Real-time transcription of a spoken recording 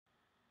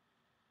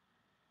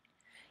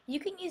You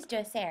can use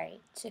Doceri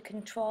to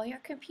control your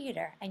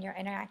computer and your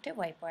interactive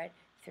whiteboard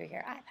through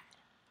your iPad.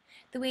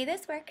 The way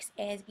this works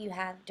is you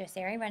have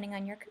Doceri running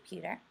on your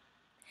computer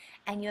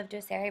and you have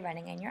Doceri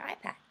running on your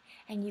iPad,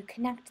 and you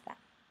connect them.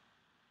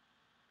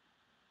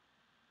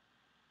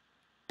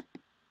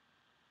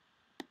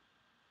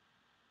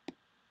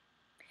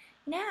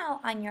 Now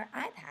on your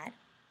iPad,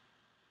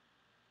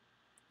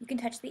 you can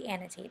touch the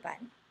annotate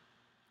button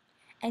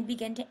and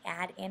begin to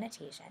add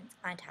annotations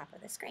on top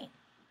of the screen.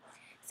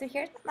 So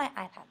here's what my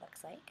iPad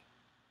looks like.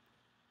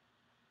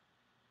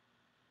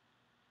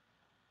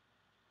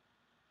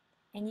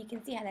 And you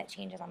can see how that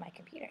changes on my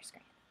computer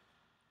screen.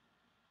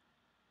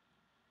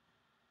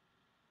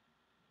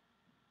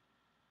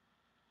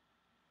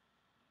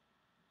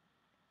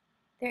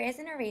 There is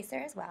an eraser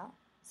as well,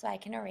 so I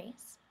can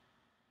erase.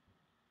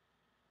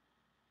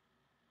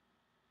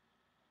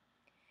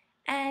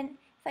 And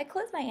if I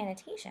close my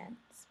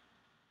annotations,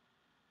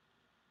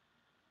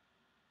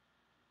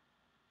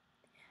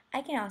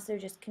 I can also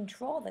just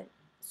control the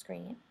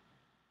screen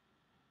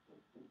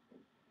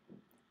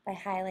by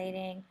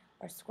highlighting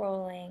or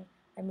scrolling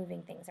or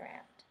moving things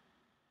around.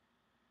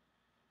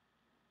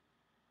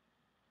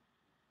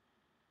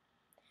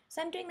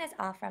 So I'm doing this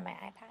all from my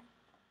iPad.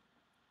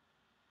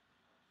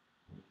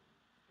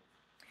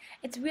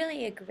 It's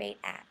really a great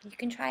app. You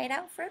can try it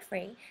out for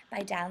free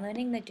by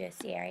downloading the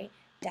Doceri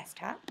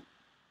desktop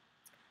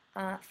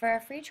for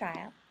a free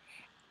trial.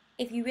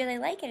 If you really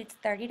like it, it's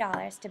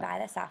 $30 to buy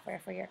the software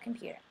for your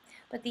computer,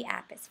 but the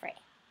app is free.